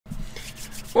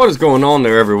What is going on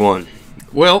there, everyone?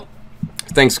 Well,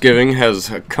 Thanksgiving has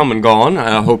come and gone.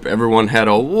 I hope everyone had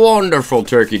a wonderful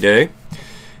Turkey Day.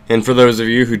 And for those of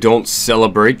you who don't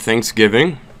celebrate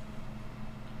Thanksgiving,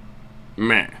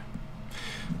 meh.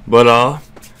 But,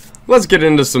 let's get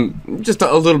into just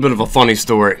a little bit of a funny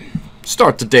story.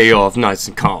 Start the day off nice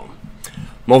and calm.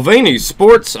 Mulvaney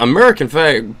sports American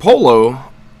flag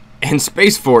polo and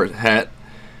Space Force hat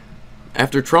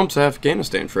after Trump's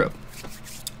Afghanistan trip.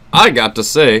 I got to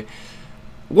say,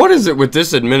 what is it with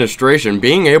this administration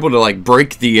being able to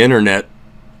break the internet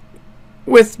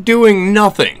with doing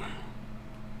nothing?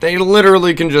 They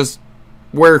literally can just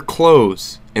wear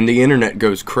clothes and the internet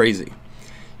goes crazy.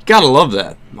 You gotta love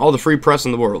that. All the free press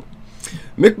in the world.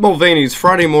 Mick Mulvaney's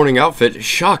Friday morning outfit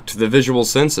shocked the visual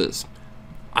senses.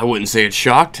 I wouldn't say it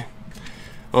shocked.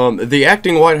 The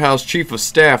acting White House Chief of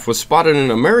Staff was spotted in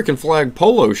an American flag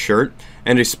polo shirt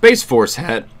and a Space Force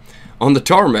hat on the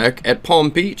tarmac at Palm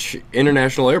Beach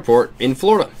International Airport in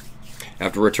Florida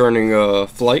after returning a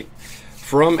flight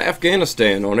from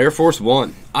Afghanistan on Air Force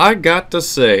One. I got to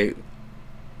say,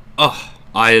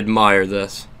 I admire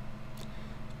this.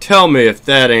 Tell me if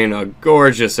that ain't a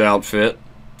gorgeous outfit.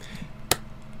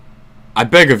 I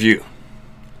beg of you,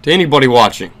 to anybody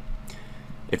watching,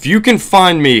 if you can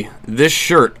find me this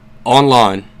shirt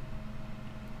online,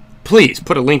 please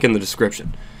put a link in the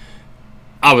description.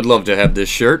 I would love to have this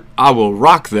shirt. I will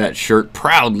rock that shirt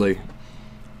proudly.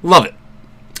 Love it.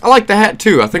 I like the hat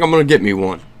too. I think I'm going to get me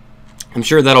one. I'm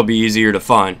sure that'll be easier to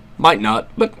find. Might not,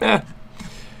 but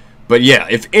But yeah,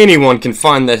 if anyone can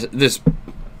find this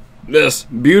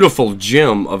beautiful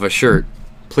gem of a shirt,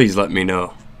 please let me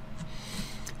know.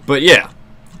 But yeah,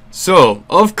 so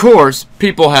of course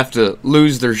people have to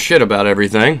lose their shit about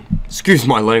everything. Excuse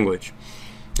my language.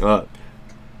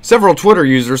 Several Twitter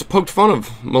users poked fun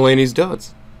of Mulvaney's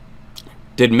duds.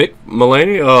 Did Mick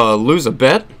Mulvaney lose a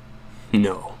bet?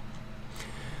 No.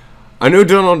 I know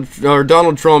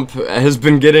Donald Trump hasn't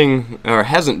been getting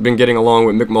along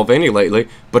with Mick Mulvaney lately,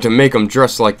 but to make him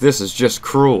dress like this is just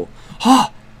cruel.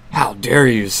 How dare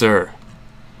you, sir?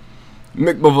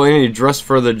 Mick Mulvaney dressed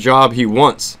for the job he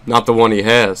wants, not the one he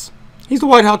has. He's the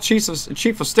White House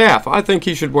Chief of Staff. I think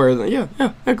he should wear the yeah,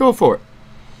 go for it.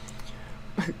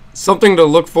 Something to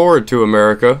look forward to,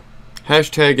 America.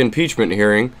 Hashtag impeachment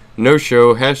hearing. No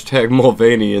show. Hashtag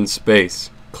Mulvaney in space.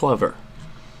 Clever.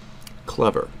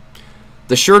 Clever.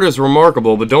 The shirt is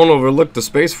remarkable, but don't overlook the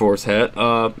Space Force hat.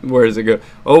 Where does it go?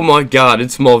 Oh my God,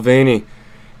 it's Mulvaney.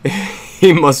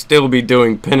 He must still be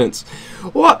doing penance.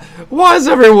 What? Why is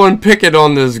everyone picking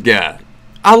on this guy?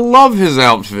 I love his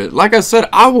outfit. Like I said,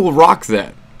 I will rock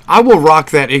that. I will rock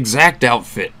that exact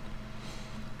outfit.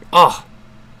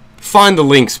 Find the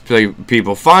links,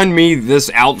 people. Find me this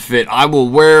outfit. I will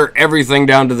wear everything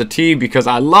down to the T because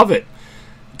I love it.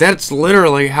 That's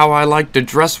literally how I like to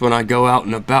dress when I go out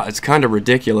and about. It's kind of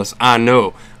ridiculous, I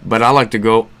know, but I like to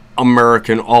go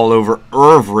American all over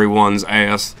everyone's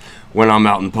ass when I'm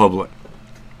out in public.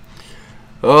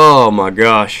 Oh my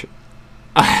gosh.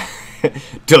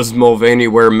 Does Mulvaney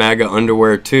wear MAGA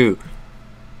underwear too?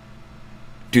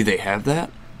 Do they have that?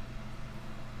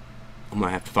 I might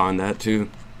have to find that too.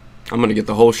 I'm going to get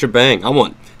the whole shebang. I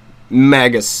want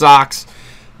MAGA socks,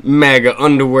 MAGA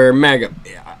underwear, MAGA...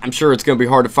 I'm sure it's going to be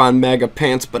hard to find MAGA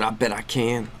pants, but I bet I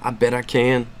can. I bet I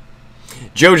can.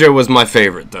 JoJo was my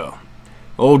favorite, though.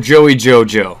 Old Joey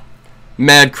JoJo.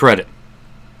 Mad credit.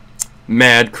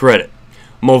 Mad credit.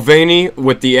 Mulvaney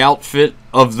with the outfit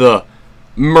of the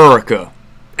America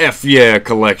F Yeah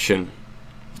collection.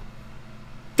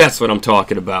 That's what I'm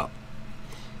talking about.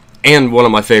 And one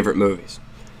of my favorite movies.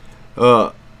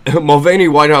 Mulvaney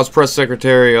White House Press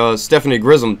Secretary Stephanie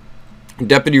Grissom,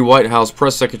 Deputy White House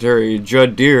Press Secretary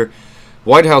Judd Deere,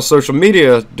 White House Social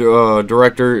Media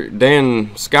Director Dan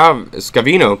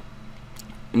Scavino,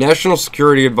 National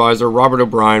Security Advisor Robert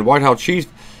O'Brien, White House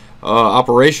Chief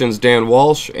Operations Dan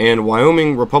Walsh, and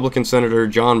Wyoming Republican Senator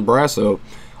John Brasso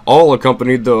all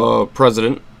accompanied the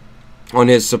president on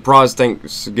his surprise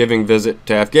Thanksgiving visit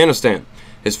to Afghanistan,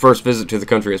 his first visit to the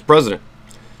country as president.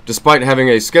 Despite having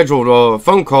a scheduled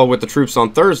phone call with the troops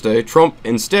on Thursday, Trump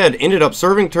instead ended up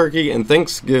serving turkey and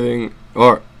giving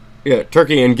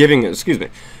a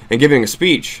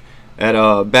speech at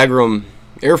Bagram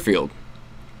Airfield.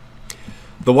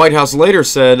 The White House later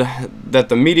said that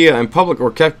the media and public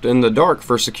were kept in the dark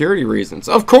for security reasons.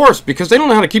 Of course, because they don't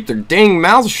know how to keep their dang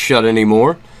mouths shut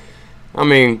anymore. I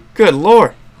mean, good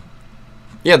Lord.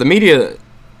 Yeah, the media...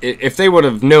 If they would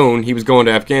have known he was going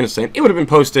to Afghanistan, it would have been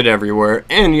posted everywhere.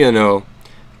 And, you know,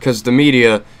 because the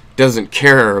media doesn't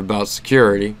care about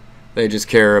security. They just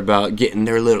care about getting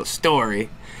their little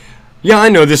story. Yeah, I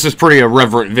know this is pretty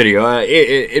irreverent video.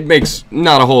 It makes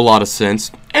not a whole lot of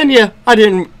sense. And yeah, I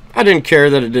didn't care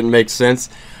that it didn't make sense.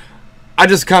 I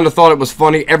just kind of thought it was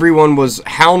funny. Everyone was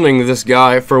hounding this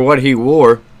guy for what he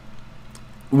wore,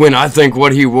 when I think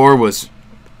what he wore was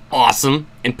awesome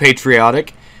and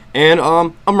patriotic and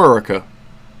America.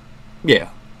 Yeah,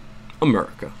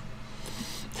 America.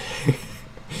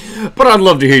 But I'd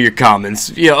love to hear your comments.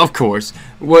 Yeah, of course.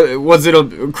 Was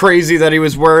it crazy that he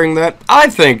was wearing that? I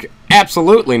think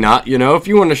absolutely not. You know, if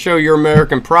you want to show your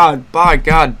American pride, by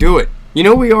God, do it. You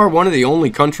know, we are one of the only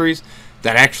countries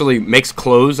that actually makes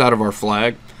clothes out of our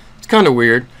flag. It's kind of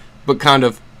weird, but kind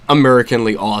of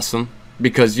Americanly awesome.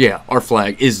 Because, yeah, our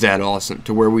flag is that awesome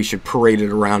to where we should parade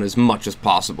it around as much as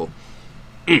possible.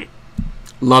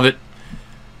 Love it.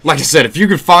 Like I said, if you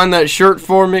could find that shirt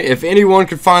for me, if anyone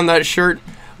could find that shirt,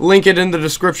 link it in the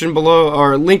description below,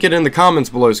 or link it in the comments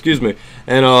below, excuse me.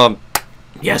 And,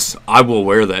 yes, I will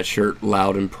wear that shirt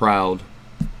loud and proud.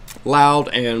 Loud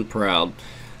and proud.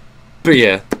 But,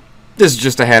 yeah, this is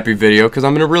just a happy video because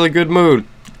I'm in a really good mood.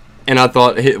 And I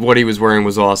thought what he was wearing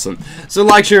was awesome. So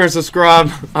like, share, and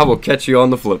subscribe. I will catch you on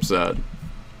the flip side.